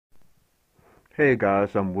Hey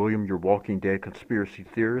guys, I'm William, your Walking Dead conspiracy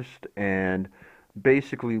theorist, and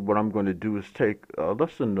basically what I'm going to do is take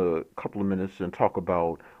less than a couple of minutes and talk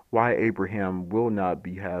about why Abraham will not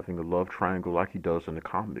be having a love triangle like he does in the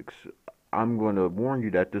comics. I'm going to warn you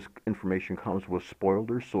that this information comes with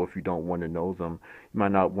spoilers, so if you don't want to know them, you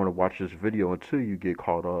might not want to watch this video until you get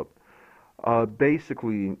caught up.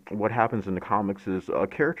 Basically, what happens in the comics is a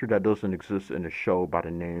character that doesn't exist in the show by the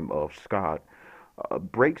name of Scott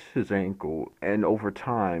breaks his ankle, and over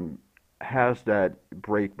time has that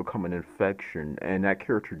break become an infection, and that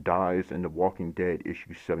character dies in The Walking Dead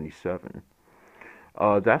issue 77.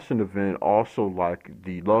 That's an event also like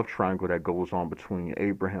the love triangle that goes on between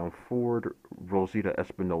Abraham Ford, Rosita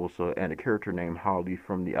Espinosa, and a character named Holly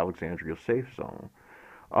from the Alexandria Safe Zone.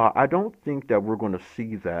 I don't think that we're going to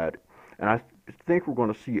see that, and I think we're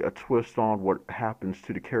going to see a twist on what happens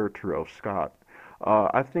to the character of Scott.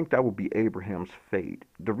 I think that will be Abraham's fate.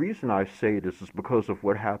 The reason I say this is because of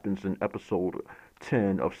what happens in episode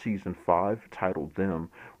 10 of season 5, titled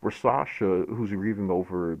Them, where Sasha, who's grieving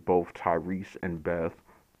over both Tyrese and Beth,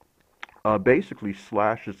 basically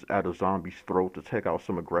slashes at a zombie's throat to take out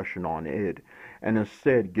some aggression on it, and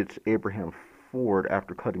instead gets Abraham Ford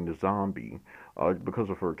after cutting the zombie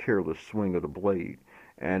because of her careless swing of the blade.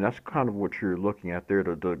 And that's kind of what you're looking at there,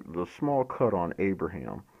 the small cut on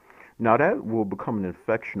Abraham. Now that will become an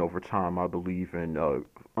infection over time, I believe, and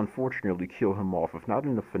unfortunately kill him off. If not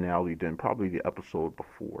in the finale, then probably the episode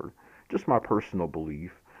before. Just my personal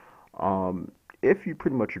belief. Um, if you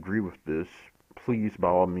pretty much agree with this, please by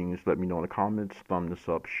all means let me know in the comments. Thumb this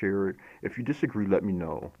up, share it. If you disagree, let me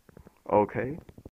know. Okay?